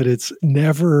 And it's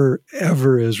never,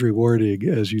 ever as rewarding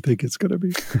as you think it's going to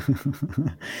be.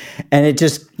 And it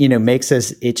just, makes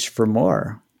us itch for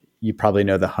more. You probably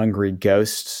know the hungry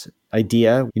ghost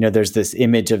idea. There's this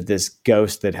image of this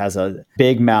ghost that has a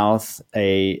big mouth,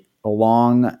 a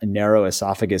long, narrow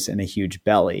esophagus, and a huge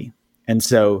belly. And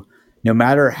so no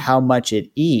matter how much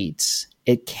it eats,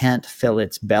 it can't fill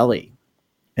its belly.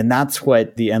 And that's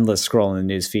what the endless scroll in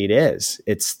the newsfeed is.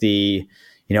 It's the,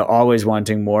 always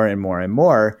wanting more and more and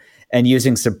more, and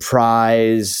using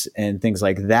surprise and things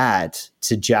like that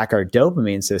to jack our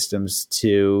dopamine systems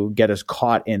to get us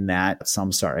caught in that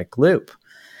samsaric loop.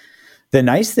 The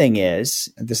nice thing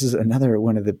is, this is another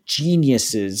one of the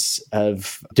geniuses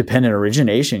of dependent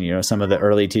origination, some of the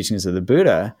early teachings of the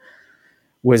Buddha,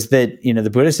 was that, the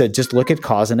Buddha said, just look at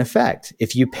cause and effect.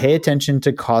 If you pay attention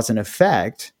to cause and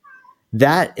effect,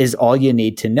 that is all you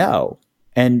need to know.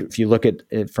 And if you look at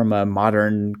it from a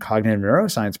modern cognitive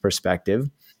neuroscience perspective,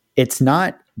 it's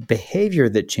not behavior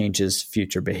that changes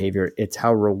future behavior. It's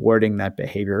how rewarding that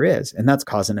behavior is. And that's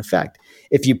cause and effect.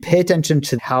 If you pay attention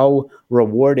to how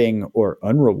rewarding or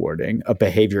unrewarding a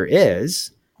behavior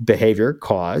is, behavior,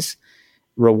 cause,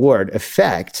 reward,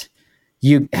 effect,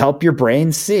 you help your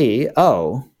brain see,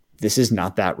 oh, this is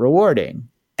not that rewarding.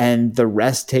 And the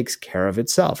rest takes care of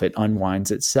itself. It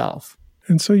unwinds itself.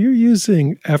 And so you're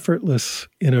using effortless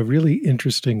in a really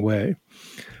interesting way.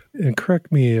 And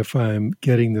correct me if I'm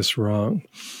getting this wrong,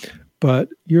 but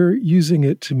you're using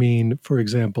it to mean, for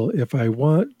example, if I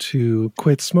want to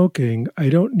quit smoking, I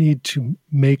don't need to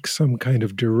make some kind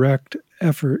of direct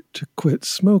effort to quit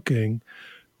smoking.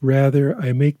 Rather,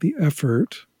 I make the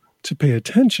effort to pay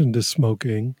attention to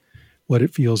smoking what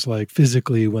it feels like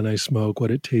physically when I smoke,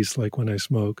 what it tastes like when I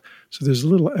smoke. So there's a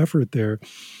little effort there.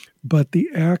 But the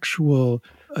actual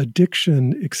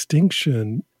addiction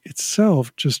extinction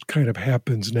itself just kind of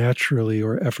happens naturally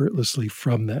or effortlessly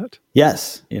from that.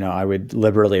 Yes. I would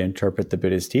liberally interpret the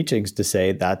Buddha's teachings to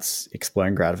say that's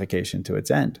exploring gratification to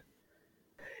its end.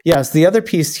 Yes. The other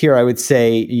piece here, I would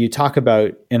say you talk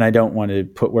about, and I don't want to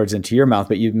put words into your mouth,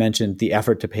 but you mentioned the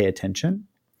effort to pay attention.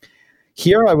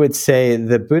 Here, I would say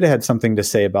the Buddha had something to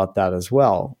say about that as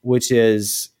well, which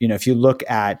is, if you look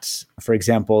at, for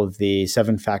example, the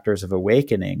 7 factors of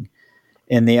awakening,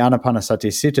 in the Anapanasati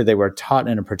Sutta, they were taught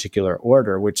in a particular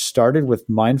order, which started with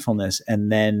mindfulness and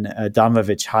then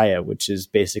Dhammavichaya, which is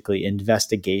basically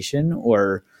investigation,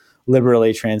 or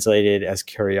liberally translated as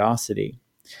curiosity.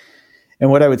 And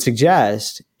what I would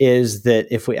suggest is that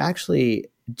if we actually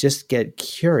just get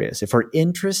curious, if we're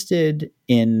interested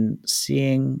in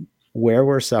seeing where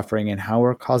we're suffering and how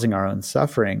we're causing our own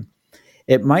suffering,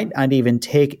 it might not even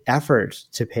take effort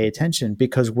to pay attention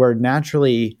because we're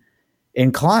naturally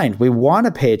inclined. We want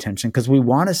to pay attention because we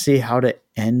want to see how to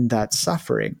end that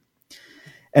suffering.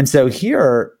 And so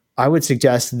here, I would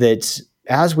suggest that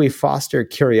as we foster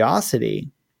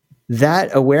curiosity,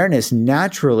 that awareness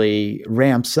naturally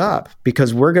ramps up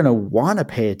because we're going to want to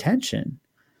pay attention.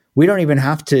 We don't even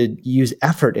have to use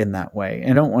effort in that way.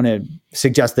 I don't want to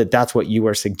suggest that that's what you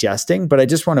are suggesting, but I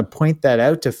just want to point that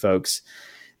out to folks.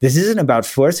 This isn't about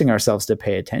forcing ourselves to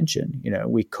pay attention.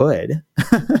 We could.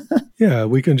 Yeah,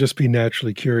 we can just be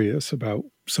naturally curious about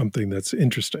something that's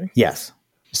interesting. Yes.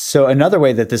 So another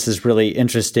way that this is really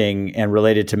interesting and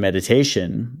related to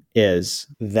meditation is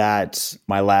that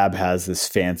my lab has this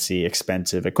fancy,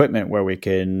 expensive equipment where we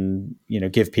can,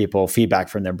 give people feedback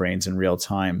from their brains in real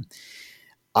time.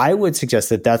 I would suggest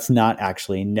that that's not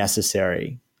actually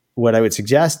necessary. What I would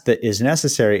suggest that is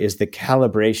necessary is the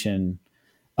calibration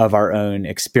of our own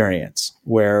experience,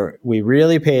 where we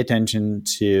really pay attention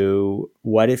to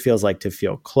what it feels like to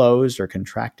feel closed or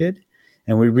contracted.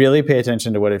 And we really pay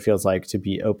attention to what it feels like to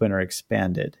be open or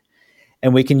expanded.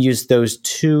 And we can use those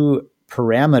 2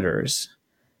 parameters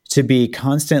to be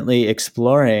constantly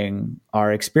exploring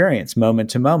our experience moment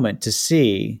to moment to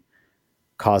see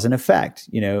cause and effect.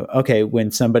 Okay,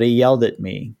 when somebody yelled at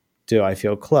me, do I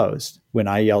feel closed? When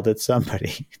I yelled at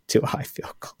somebody, do I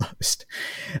feel closed?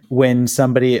 When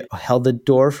somebody held the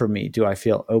door for me, do I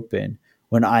feel open?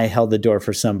 When I held the door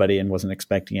for somebody and wasn't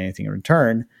expecting anything in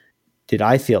return, did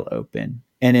I feel open?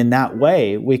 And in that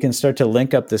way, we can start to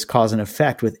link up this cause and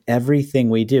effect with everything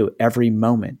we do, every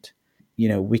moment.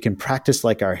 We can practice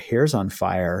like our hair's on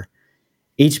fire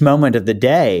each moment of the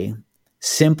day,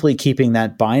 simply keeping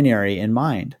that binary in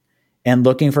mind and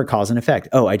looking for cause and effect.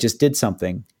 Oh, I just did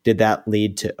something. Did that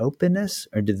lead to openness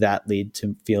or did that lead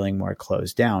to feeling more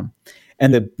closed down?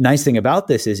 And the nice thing about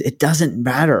this is it doesn't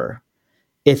matter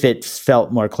if it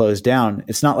felt more closed down.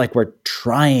 It's not like we're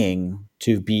trying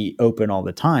to be open all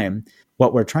the time.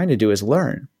 What we're trying to do is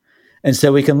learn. And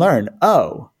so we can learn,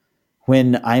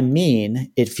 when I'm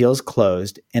mean, it feels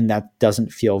closed and that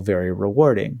doesn't feel very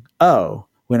rewarding.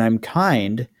 When I'm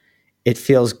kind, it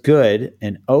feels good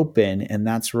and open and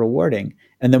that's rewarding.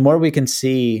 And the more we can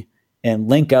see and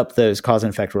link up those cause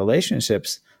and effect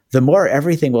relationships, the more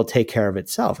everything will take care of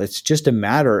itself. It's just a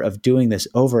matter of doing this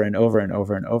over and over and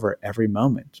over and over every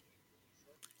moment.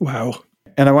 Wow.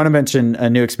 And I want to mention a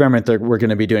new experiment that we're going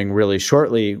to be doing really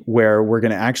shortly, where we're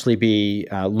going to actually be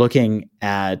looking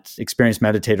at experienced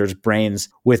meditators' brains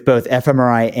with both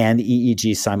fMRI and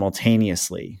EEG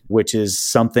simultaneously, which is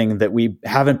something that we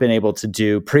haven't been able to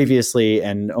do previously,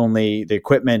 and only the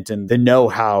equipment and the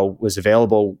know-how was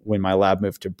available when my lab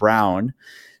moved to Brown.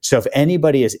 So if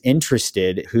anybody is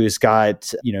interested who's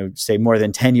got, say more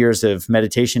than 10 years of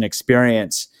meditation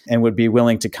experience and would be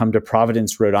willing to come to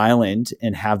Providence, Rhode Island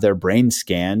and have their brain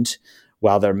scanned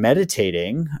while they're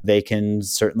meditating, they can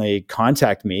certainly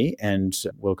contact me and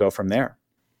we'll go from there.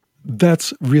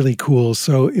 That's really cool.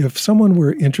 So if someone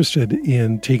were interested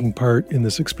in taking part in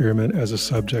this experiment as a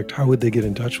subject, how would they get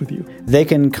in touch with you? They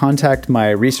can contact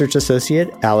my research associate,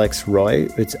 Alex Roy.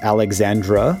 It's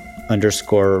Alexandra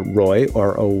 _Roy,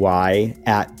 ROY,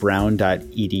 at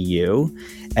brown.edu.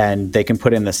 And they can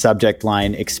put in the subject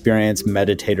line, Experience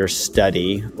Meditator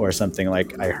Study, or something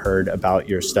like, I heard about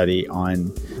your study on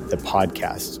the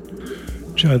podcast.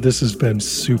 Jud, this has been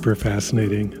super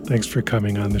fascinating. Thanks for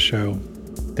coming on the show.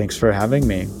 Thanks for having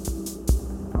me.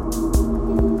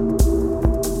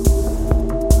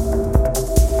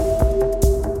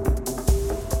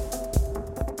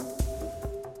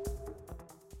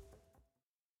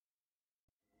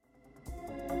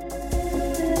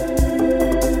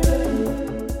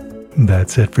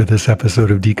 That's it for this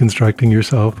episode of Deconstructing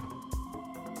Yourself.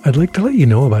 I'd like to let you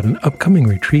know about an upcoming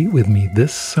retreat with me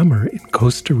this summer in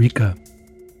Costa Rica.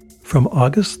 From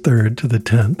August 3rd to the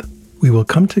 10th, we will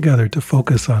come together to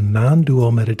focus on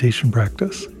non-dual meditation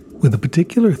practice with a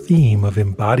particular theme of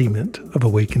embodiment of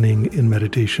awakening in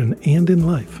meditation and in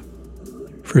life.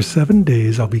 For 7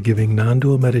 days, I'll be giving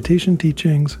non-dual meditation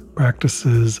teachings,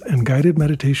 practices, and guided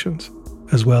meditations,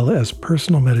 as well as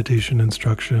personal meditation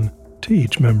instruction to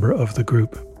each member of the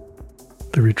group.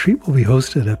 The retreat will be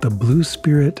hosted at the Blue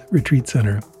Spirit Retreat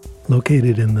Center,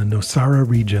 located in the Nosara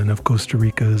region of Costa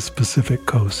Rica's Pacific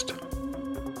coast.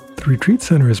 The retreat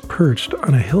center is perched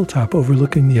on a hilltop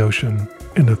overlooking the ocean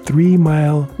and a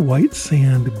 3-mile white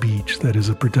sand beach that is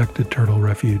a protected turtle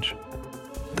refuge.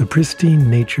 The pristine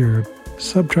nature,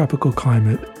 subtropical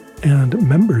climate, and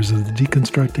members of the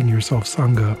Deconstructing Yourself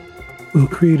Sangha will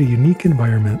create a unique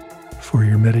environment for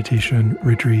your meditation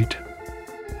retreat.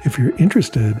 If you're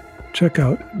interested, check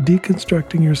out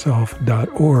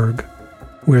deconstructingyourself.org,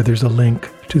 where there's a link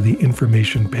to the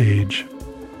information page.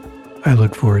 I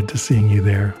look forward to seeing you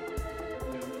there.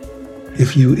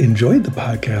 If you enjoyed the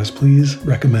podcast, please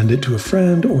recommend it to a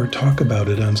friend or talk about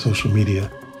it on social media.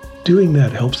 Doing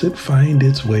that helps it find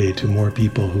its way to more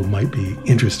people who might be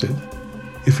interested.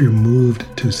 If you're moved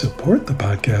to support the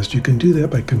podcast, you can do that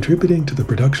by contributing to the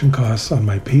production costs on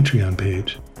my Patreon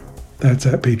page. That's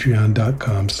at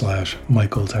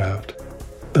patreon.com/Michael Taft.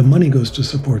 The money goes to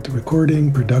support the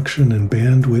recording, production, and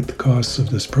bandwidth costs of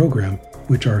this program,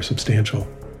 which are substantial.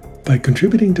 By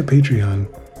contributing to Patreon,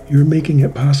 you're making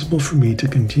it possible for me to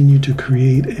continue to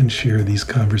create and share these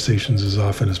conversations as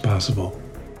often as possible.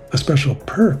 A special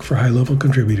perk for high-level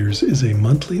contributors is a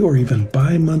monthly or even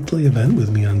bi-monthly event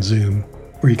with me on Zoom,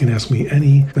 where you can ask me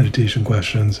any meditation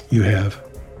questions you have.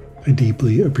 I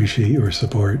deeply appreciate your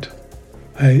support.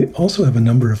 I also have a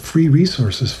number of free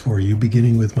resources for you,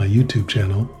 beginning with my YouTube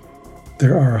channel.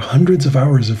 There are hundreds of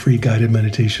hours of free guided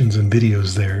meditations and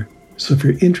videos there, so if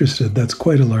you're interested, that's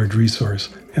quite a large resource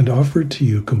and offered to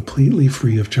you completely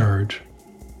free of charge.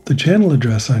 The channel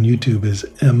address on YouTube is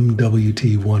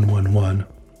MWT111,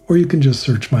 or you can just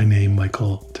search my name,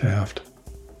 Michael Taft.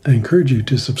 I encourage you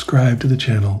to subscribe to the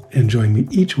channel and join me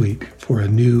each week for a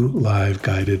new live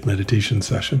guided meditation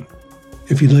session.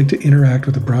 If you'd like to interact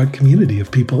with a broad community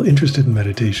of people interested in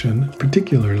meditation,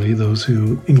 particularly those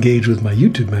who engage with my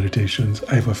YouTube meditations,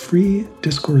 I have a free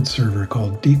Discord server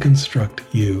called Deconstruct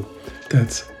U.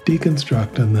 That's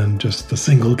deconstruct and then just the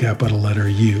single capital letter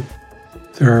U.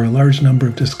 There are a large number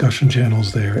of discussion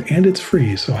channels there, and it's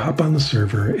free, so hop on the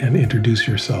server and introduce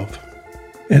yourself.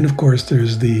 And of course,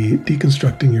 there's the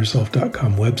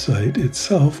deconstructingyourself.com website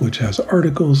itself, which has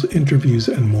articles, interviews,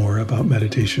 and more about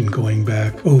meditation going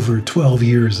back over 12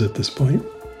 years at this point.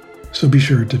 So be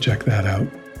sure to check that out.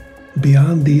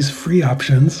 Beyond these free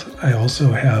options, I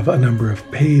also have a number of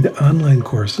paid online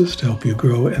courses to help you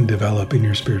grow and develop in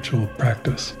your spiritual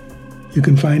practice. You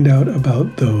can find out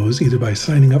about those either by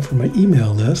signing up for my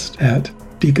email list at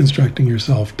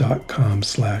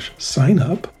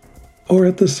deconstructingyourself.com/signup or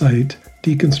at the site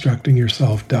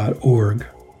deconstructingyourself.org.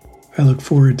 I look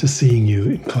forward to seeing you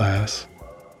in class.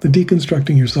 The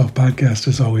Deconstructing Yourself podcast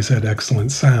has always had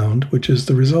excellent sound, which is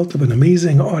the result of an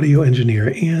amazing audio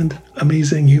engineer and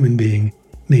amazing human being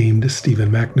named Stephen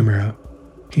McNamara.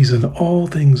 He's an all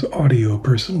things audio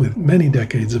person with many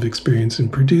decades of experience in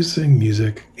producing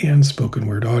music and spoken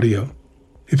word audio.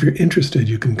 If you're interested,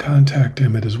 you can contact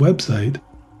him at his website,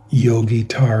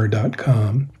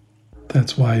 yogitar.com.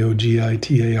 That's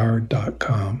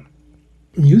yogitar.com.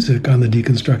 Music on the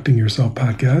Deconstructing Yourself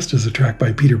podcast is a track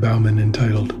by Peter Bauman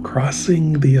entitled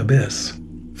Crossing the Abyss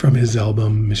from his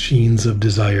album Machines of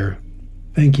Desire.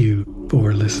 Thank you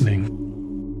for listening.